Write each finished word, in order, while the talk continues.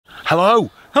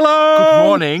Hello! Hello! Good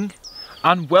morning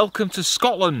and welcome to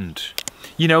Scotland.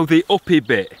 You know, the uppy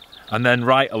bit and then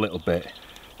right a little bit.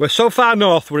 We're so far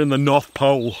north, we're in the North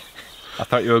Pole. I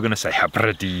thought you were going to say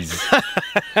Hebrides.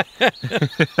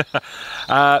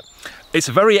 It's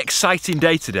a very exciting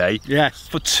day today. Yes.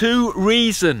 For two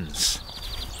reasons.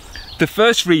 The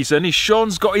first reason is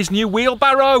Shaun's got his new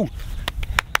wheelbarrow.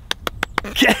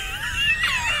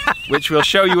 Which we'll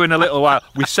show you in a little while.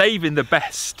 We're saving the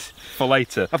best for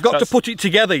later. I've got to put it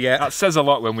together yet. That says a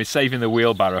lot when we're saving the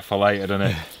wheelbarrow for later, doesn't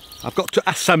it? I've got to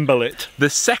assemble it. The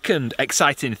second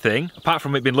exciting thing, apart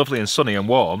from it being lovely and sunny and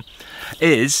warm,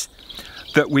 is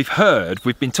that we've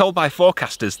been told by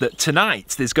forecasters that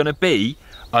tonight there's going to be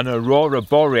an Aurora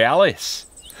Borealis.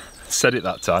 Said it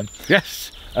that time.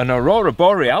 Yes. An Aurora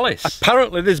Borealis.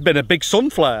 Apparently there's been a big sun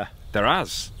flare. There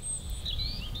has.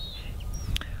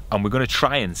 And we're going to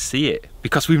try and see it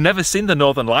because we've never seen the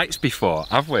Northern Lights before,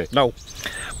 have we? No.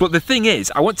 But the thing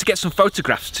is, I want to get some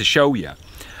photographs to show you,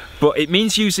 but it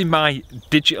means using my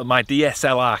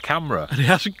DSLR camera. And he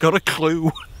hasn't got a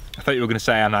clue. I thought you were going to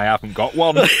say, and I haven't got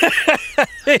one.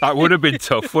 That would have been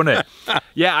tough, wouldn't it?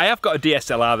 Yeah, I have got a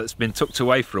DSLR that's been tucked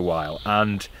away for a while,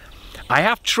 and I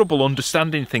have trouble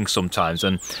understanding things sometimes,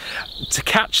 and to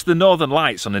catch the Northern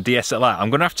Lights on a DSLR, I'm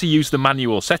going to have to use the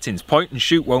manual settings. Point and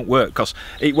shoot won't work because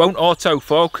it won't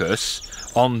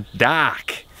autofocus on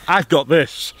dark. I've got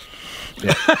this.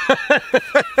 Yeah.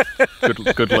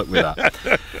 Good luck with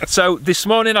that. So this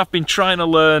morning I've been trying to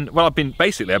learn, well I've been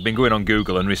going on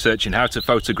Google and researching how to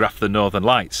photograph the Northern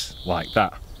Lights like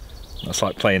that. That's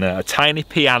like playing a tiny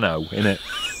piano, innit?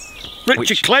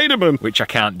 Richard Clayderman. Which I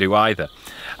can't do either.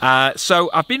 So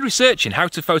I've been researching how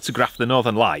to photograph the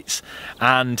Northern Lights,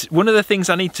 and one of the things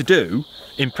I need to do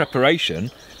in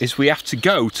preparation is we have to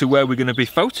go to where we're going to be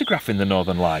photographing the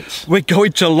Northern Lights. We're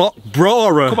going to Loch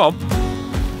Brora. Come on.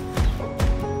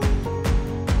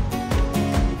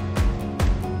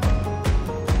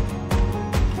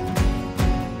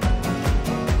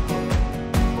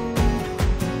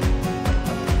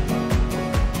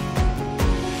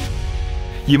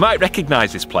 You might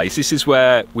recognise this place. This is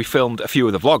where we filmed a few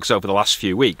of the vlogs over the last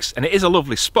few weeks, and it is a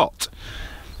lovely spot.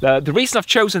 The reason I've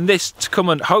chosen this to come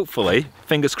and hopefully,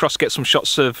 fingers crossed, get some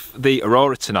shots of the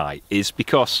Aurora tonight is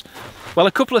because, well,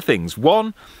 a couple of things.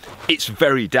 One, it's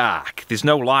very dark. There's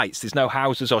no lights, there's no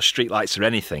houses or street lights or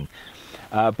anything.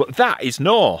 But that is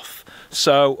north,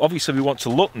 so obviously we want to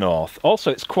look north.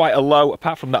 Also, it's quite a low,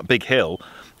 apart from that big hill,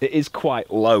 it is quite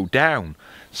low down.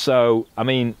 So, I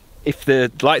mean, if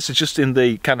the lights are just in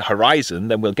the kind of horizon,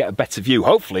 then we'll get a better view.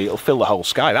 Hopefully it'll fill the whole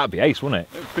sky. That'd be ace, wouldn't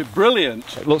it? It'd be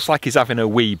brilliant. It looks like he's having a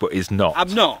wee, but he's not.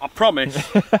 I'm not, I promise.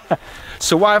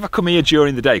 So why have I come here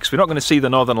during the day? Because we're not going to see the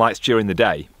Northern Lights during the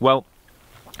day. Well,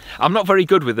 I'm not very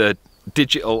good with a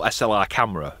digital SLR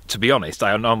camera, to be honest.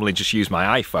 I normally just use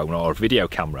my iPhone or a video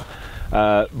camera.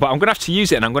 But I'm going to have to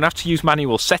use it, and I'm going to have to use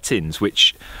manual settings,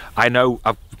 which I know,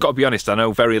 I've got to be honest, I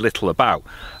know very little about.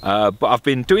 But I've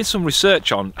been doing some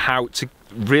research on how to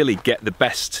really get the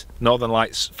best Northern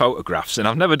Lights photographs, and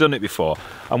I've never done it before.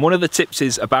 And one of the tips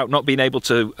is about not being able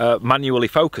to manually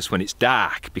focus when it's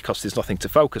dark, because there's nothing to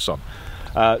focus on.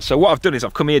 So what I've done is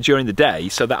I've come here during the day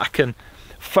so that I can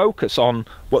focus on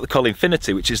what they call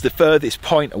infinity, which is the furthest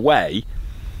point away,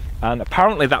 and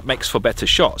apparently that makes for better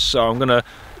shots. So I'm going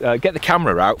to get the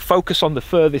camera out, focus on the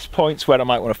furthest points where I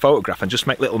might want to photograph, and just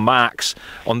make little marks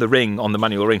on the ring, on the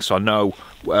manual ring, so I know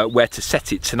where to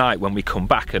set it tonight when we come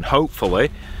back, and hopefully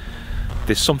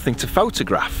there's something to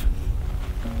photograph.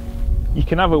 You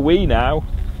can have a wee now.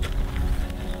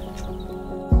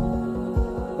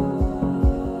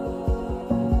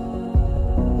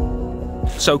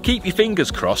 So keep your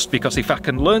fingers crossed, because if I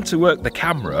can learn to work the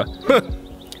camera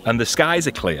and the skies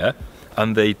are clear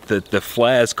and the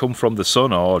flares come from the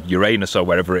sun or Uranus or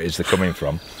wherever it is they're coming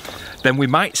from, then we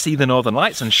might see the Northern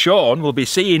Lights, and Shaun will be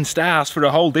seeing stars for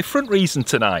a whole different reason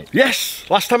tonight. Yes,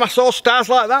 last time I saw stars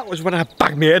like that was when I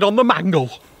banged my head on the mangle.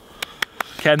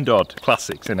 Ken Dodd,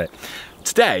 classics, isn't it?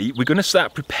 Today we're going to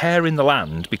start preparing the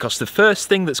land, because the first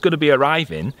thing that's going to be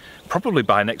arriving, probably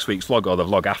by next week's vlog or the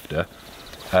vlog after,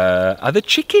 are the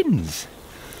chickens.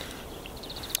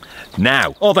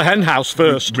 Now, or the hen house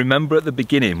first. Remember at the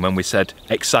beginning when we said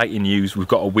exciting news, we've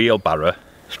got a wheelbarrow?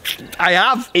 I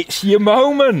have. It's your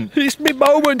moment. It's my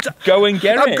moment. Go and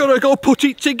get it. I'm gonna go put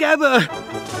it together.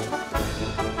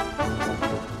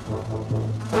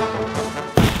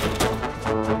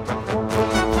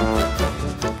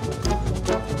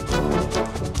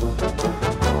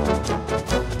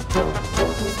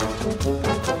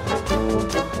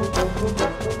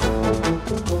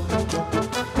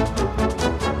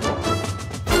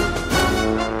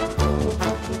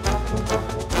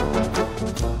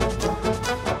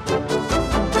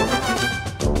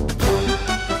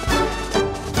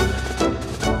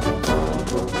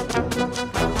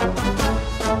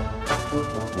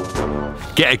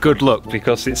 get a good look,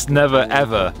 because it's never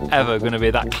ever ever going to be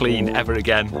that clean ever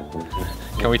again.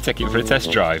 Can we take it for a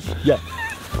test drive? Yeah.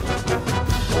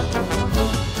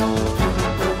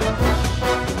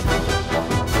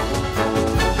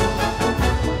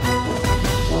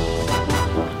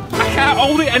 I can't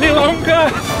hold it any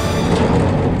longer.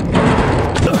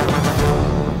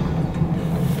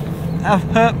 I've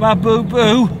hurt my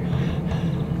boo-boo.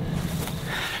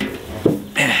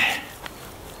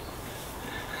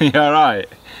 You alright?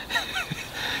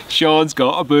 Shaun's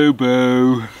got a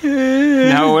boo-boo.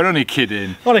 No, we're only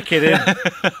kidding. Only kidding.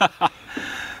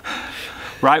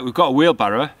 Right, we've got a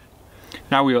wheelbarrow.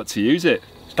 Now we ought to use it.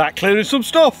 Start clearing some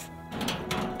stuff.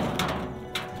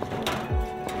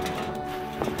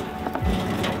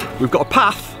 We've got a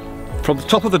path from the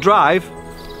top of the drive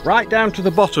right down to the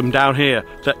bottom down here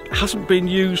that hasn't been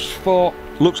used for,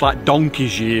 looks like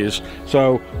donkey's years.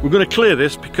 So we're going to clear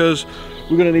this because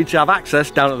we're going to need to have access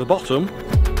down at the bottom.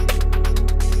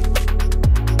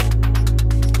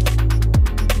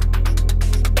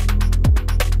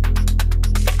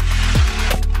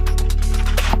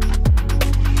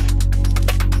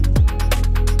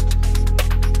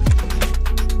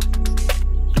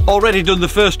 Already done the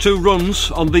first 2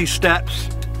 runs on these steps,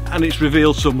 and it's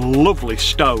revealed some lovely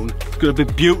stone. It's going to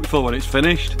be beautiful when it's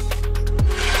finished.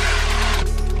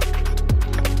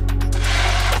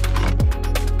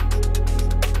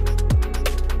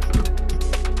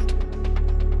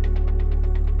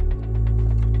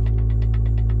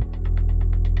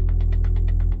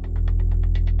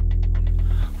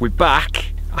 We're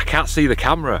back. I can't see the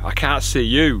camera. I can't see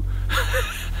you.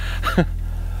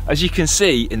 As you can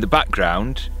see in the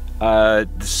background, the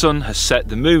sun has set.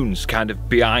 The moon's kind of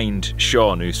behind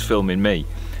Shaun, who's filming me.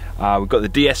 We've got the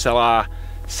DSLR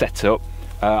set up.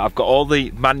 I've got all the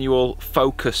manual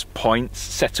focus points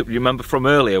set up. You remember from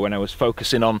earlier when I was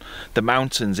focusing on the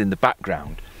mountains in the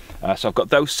background. So I've got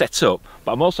those set up,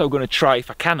 but I'm also going to try,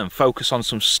 if I can, and focus on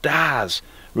some stars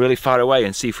really far away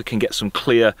and see if we can get some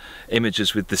clear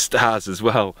images with the stars as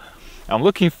well. I'm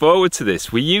looking forward to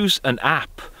this. We use an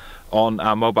app on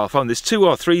our mobile phone. There's 2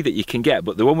 or 3 that you can get,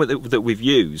 but the one that we've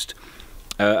used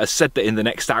has said that in the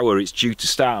next hour it's due to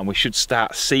start, and we should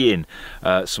start seeing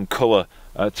some colour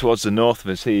towards the north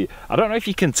of us here. I don't know if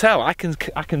you can tell, I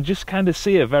can just kind of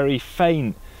see a very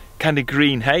faint kind of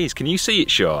green haze. Can you see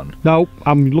it, Shaun? No,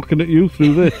 I'm looking at you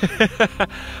through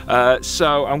this.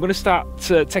 So I'm going to start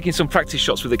taking some practice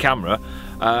shots with the camera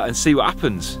and see what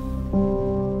happens.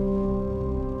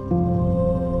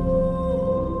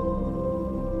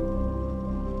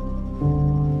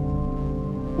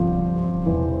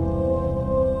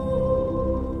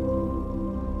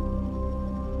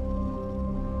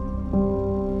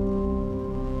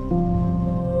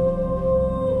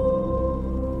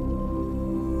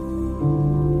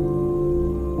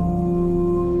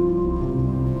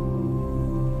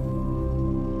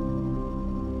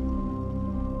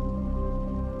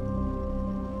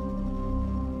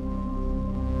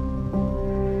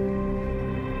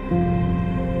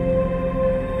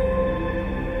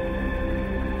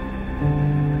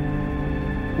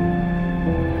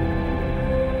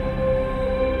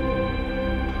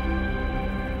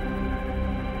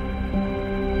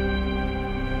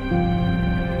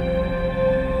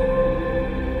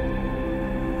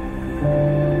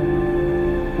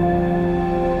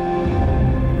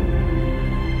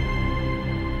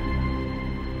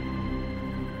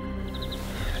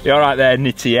 You alright there,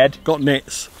 nitty head? Got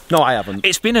nits. No, I haven't.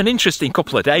 It's been an interesting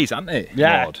couple of days, hasn't it?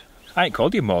 Yeah. Maud? I ain't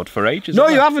called you Maud for ages. No,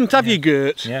 you haven't, have you,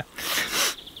 Gert? Yeah.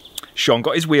 Shaun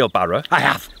got his wheelbarrow. I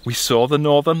have. We saw the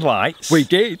northern lights. We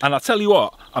did. And I'll tell you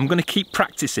what, I'm going to keep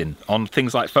practicing on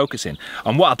things like focusing.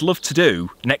 And what I'd love to do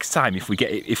next time, if we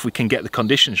can get the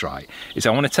conditions right, is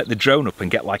I want to take the drone up and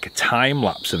get like a time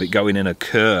lapse of it going in a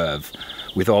curve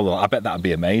with all the. I bet that'd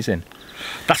be amazing.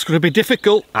 That's going to be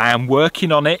difficult. I am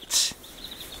working on it.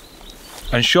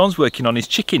 And Shaun's working on his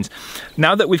chickens.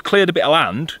 Now that we've cleared a bit of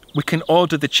land, we can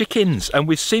order the chickens. And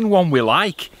we've seen one we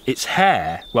like. It's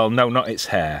hair. Well, no, not its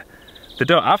hair. They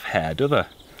don't have hair, do they?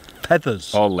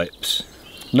 Feathers. Or lips.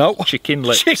 No. Chicken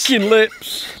lips. Chicken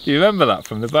lips. Do you remember that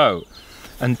from the boat?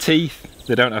 And teeth.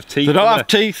 They don't have teeth. They don't have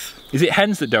teeth. Is it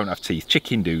hens that don't have teeth?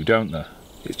 Chicken do, don't they?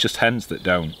 It's just hens that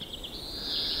don't.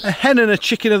 A hen and a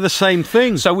chicken are the same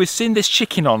thing. So we've seen this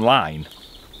chicken online.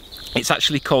 It's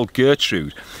actually called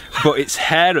Gertrude, but its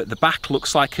hair at the back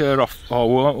looks like her off. Oh,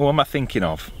 what am I thinking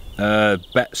of?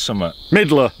 Bet Summit.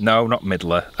 Midler. No, not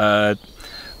Midler.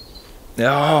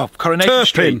 Coronation Turpin.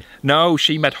 Street. No,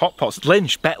 she made hot pots.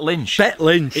 Lynch, Bet Lynch. Bet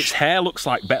Lynch. Its hair looks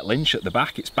like Bet Lynch at the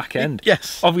back. Its back end.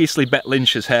 Yes. Obviously, Bet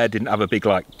Lynch's hair didn't have a big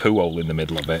like poo hole in the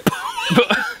middle of it.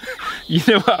 But You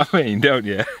know what I mean, don't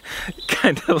you?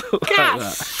 Kind of look like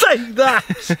that. Say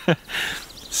that!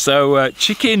 So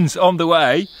chickens on the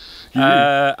way,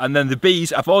 and then the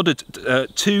bees. I've ordered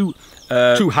two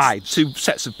hides, 2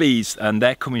 sets of bees, and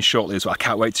they're coming shortly as well. I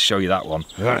can't wait to show you that one.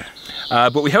 Right.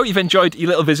 But we hope you've enjoyed your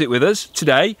little visit with us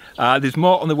today. There's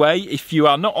more on the way. If you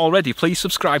are not already, please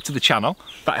subscribe to the channel.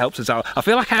 That helps us out. I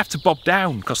feel like I have to bob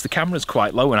down because the camera's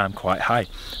quite low and I'm quite high.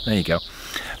 There you go.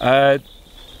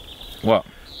 What?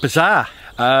 Bizarre.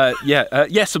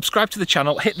 Yeah, subscribe to the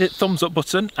channel, hit the thumbs up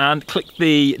button and click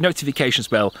the notifications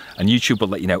bell, and YouTube will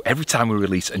let you know every time we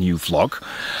release a new vlog.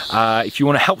 If you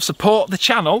want to help support the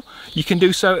channel, you can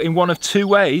do so in one of 2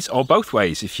 ways, or both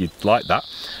ways if you'd like that.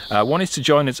 One is to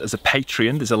join us as a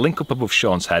Patreon. There's a link up above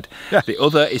Shaun's head. Yeah. The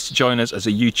other is to join us as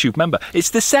a YouTube member.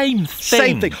 It's the same thing.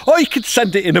 Same thing. Or you could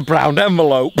send it in a brown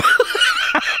envelope.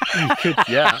 You could,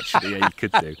 yeah, actually, yeah, you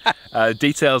could do.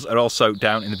 Details are also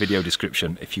down in the video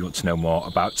description if you want to know more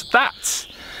about that.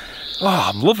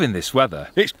 Oh, I'm loving this weather.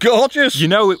 It's gorgeous. You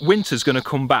know, winter's going to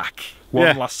come back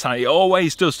one last time. It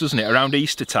always does, doesn't it? Around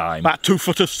Easter time. That 2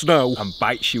 foot of snow. And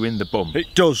bites you in the bum.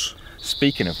 It does.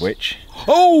 Speaking of which.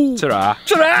 Oh! Ta-ra.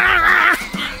 Ta-ra!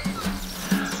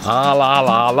 Ah, la,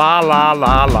 la, la, la,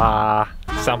 la, la.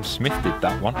 Sam Smith did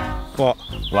that one. What?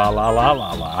 La, la, la,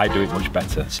 la, la. I do it much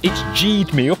better. It's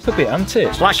G'd me up a bit, hasn't it?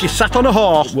 It's like you sat on a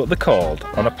horse. What they're called?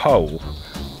 On a pole.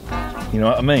 You know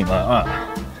what I mean? Like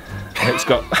that. And it's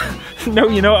got... No,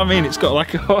 you know what I mean? It's got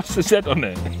like a horse's head on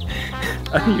it.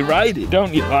 And you ride it,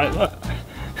 don't you? Like that.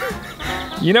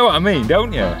 You know what I mean,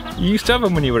 don't you? You used to have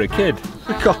them when you were a kid.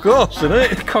 A cock horse, isn't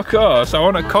it? A cock horse. I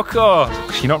want a cock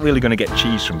horse. You're not really going to get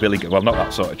cheese from Billy Goats. Well, not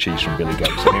that sort of cheese from Billy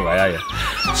Goats anyway, are you?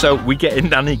 So we get in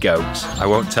Nanny Goats. I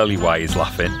won't tell you why he's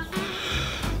laughing.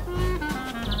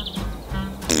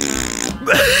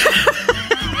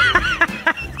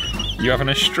 You having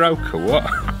a stroke or what?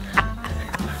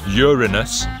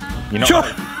 Uranus. You're not,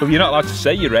 well, you're not allowed to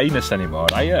say Uranus anymore,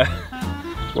 are you?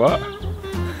 What?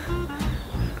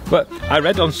 But I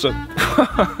read on some...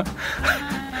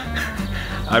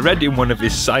 I read in one of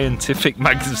his scientific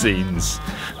magazines.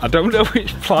 I don't know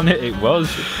which planet it was.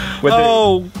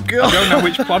 Oh, God. I don't know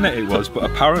which planet it was, but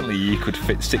apparently you could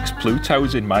fit 6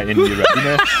 Plutos in my Uranus.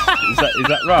 Is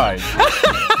that right?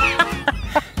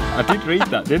 I did read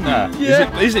that, didn't I?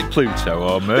 Yeah. Is it Pluto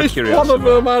or Mercury? It's one of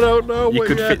them, I don't know. You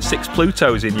could fit 6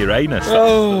 Plutos in Uranus.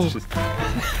 That's just...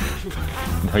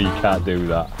 No, you can't do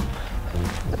that.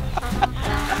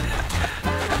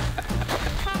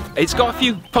 It's got a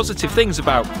few positive things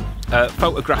about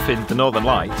photographing the Northern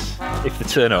Lights, if they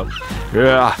turn up.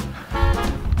 Yeah.